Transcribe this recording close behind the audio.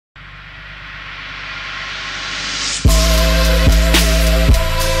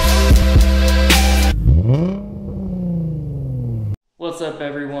What's up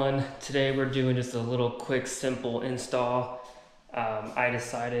everyone? Today we're doing just a little quick simple install. I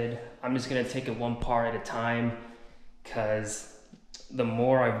decided I'm just gonna take it one part at a time because the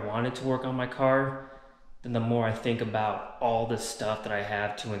more I wanted to work on my car, then the more I think about all the stuff that I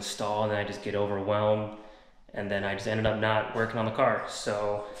have to install, and then I just get overwhelmed, and then I just ended up not working on the car.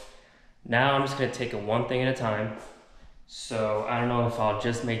 So now I'm just gonna take it one thing at a time. So I don't know if I'll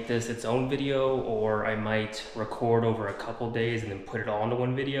just make this its own video or I might record over a couple days and then put it all into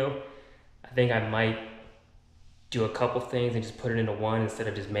one video. I think I might do a couple things and just put it into one instead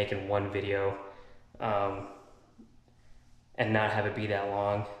of just making one video and not have it be that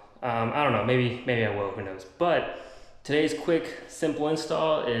long. I don't know, maybe I will, who knows. But today's quick, simple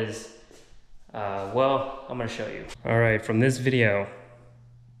install is, well, I'm gonna show you. All right, from this video,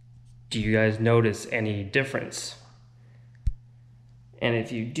 do you guys notice any difference? And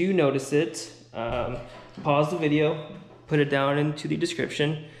if you do notice it, pause the video, put it down into the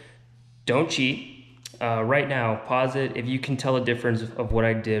description. Don't cheat. Right now, pause it if you can tell the difference of what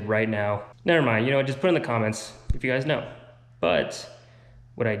I did right now. Never mind, you know, just put in the comments if you guys know. But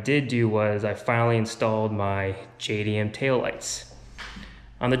what I did do was I finally installed my JDM tail lights.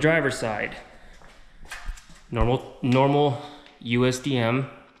 On the driver's side, normal USDM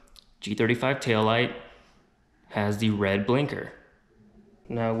G35 tail light has the red blinker.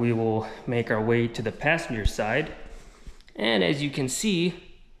 Now we will make our way to the passenger side, and as you can see,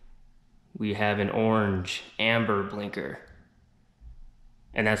 we have an orange amber blinker.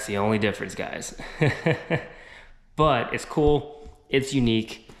 And that's the only difference, guys. But it's cool, it's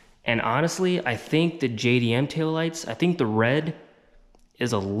unique, and honestly, I think the JDM taillights, I think the red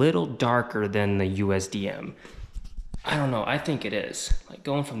is a little darker than the USDM. I don't know, I think it is. Like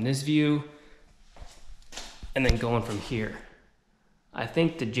going from this view, and then going from here. I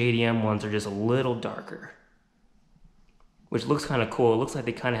think the JDM ones are just a little darker, which looks kind of cool. It looks like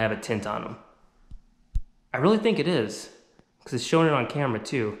they kind of have a tint on them. I really think it is, because it's showing it on camera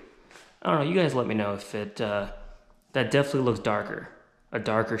too. I don't know, you guys let me know if it, that definitely looks darker. A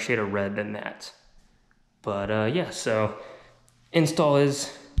darker shade of red than that. But yeah, so install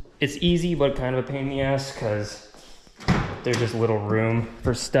it's easy, but kind of a pain in the ass, because there's just little room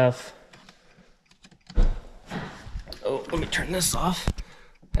for stuff. Oh, let me turn this off.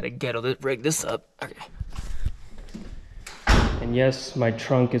 Had to rig this up. Okay. And yes, my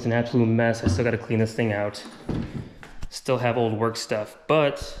trunk is an absolute mess. I still gotta clean this thing out. Still have old work stuff,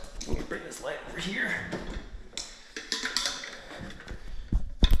 but let me bring this light over here.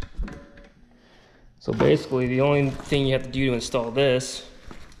 So basically, the only thing you have to do to install this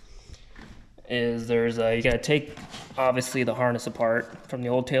is you gotta take, obviously, the harness apart from the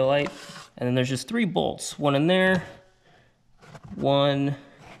old tail light, and then there's just 3 bolts. One in there, one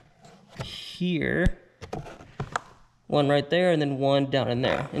here, one right there, and then one down in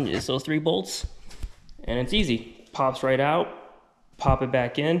there. And just those 3 bolts, and it's easy. Pops right out, pop it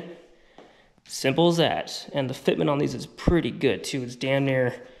back in. Simple as that. And the fitment on these is pretty good too. It's damn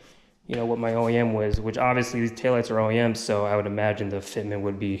near, you know, what my OEM was, which obviously these taillights are OEM, so I would imagine the fitment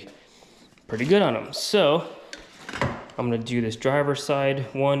would be pretty good on them. So I'm gonna do this driver's side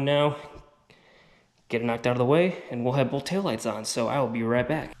one now, get it knocked out of the way, and we'll have both taillights on, so I will be right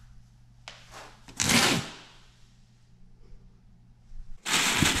back.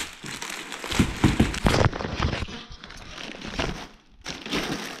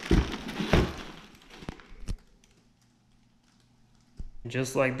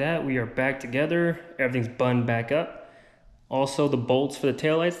 Just like that, we are back together. Everything's buttoned back up. Also, the bolts for the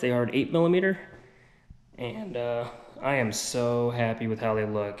taillights, they are at 8mm, and I am so happy with how they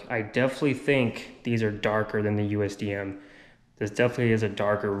look. I definitely think these are darker than the USDM. This definitely is a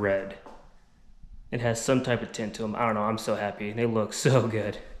darker red. It has some type of tint to them. I don't know, I'm so happy. They look so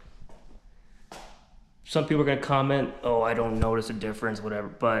good. Some people are gonna comment, oh, I don't notice a difference, whatever,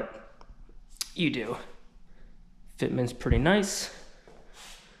 but you do. Fitment's pretty nice.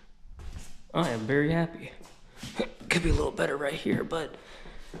 I am very happy. Could be a little better right here, but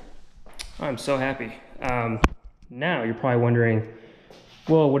I'm so happy. Now you're probably wondering,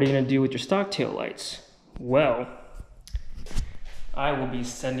 well, what are you gonna do with your stock tail lights? Well, I will be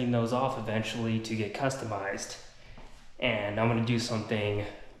sending those off eventually to get customized, and I'm gonna do something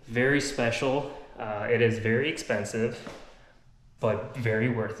very special. It is very expensive, but very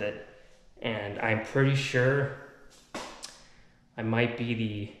worth it. And I'm pretty sure I might be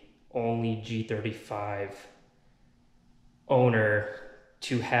the only G35 owner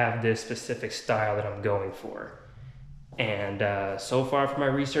to have this specific style that I'm going for. And so far from my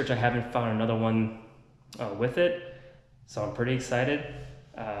research, I haven't found another one with it, so I'm pretty excited.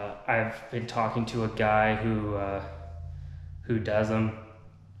 I've been talking to a guy who who does them.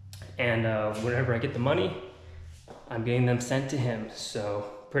 And whenever I get the money, I'm getting them sent to him. So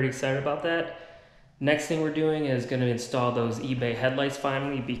pretty excited about that. Next thing we're doing is gonna install those eBay headlights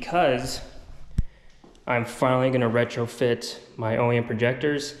finally, because I'm finally gonna retrofit my OEM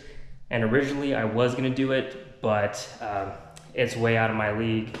projectors. And originally I was gonna do it, but it's way out of my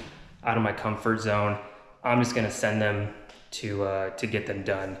league, out of my comfort zone. I'm just gonna send them to get them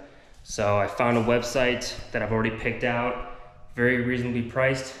done. So I found a website that I've already picked out, very reasonably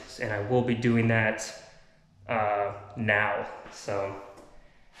priced, and I will be doing that now. So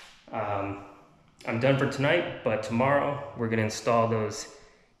I'm done for tonight, but tomorrow we're gonna install those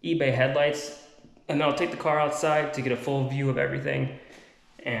eBay headlights, and then I'll take the car outside to get a full view of everything,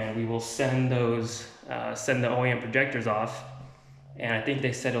 and we will send those, send the OEM projectors off. And I think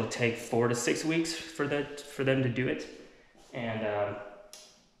they said it'll take 4 to 6 weeks for them to do it. And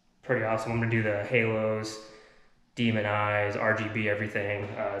pretty awesome. I'm gonna do the halos, demon eyes, RGB, everything.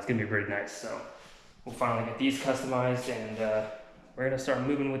 It's gonna be pretty nice. So we'll finally get these customized, and we're gonna start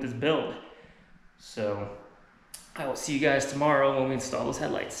moving with this build. So I will see you guys tomorrow when we install those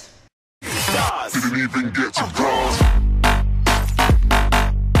headlights. Didn't even get to cross.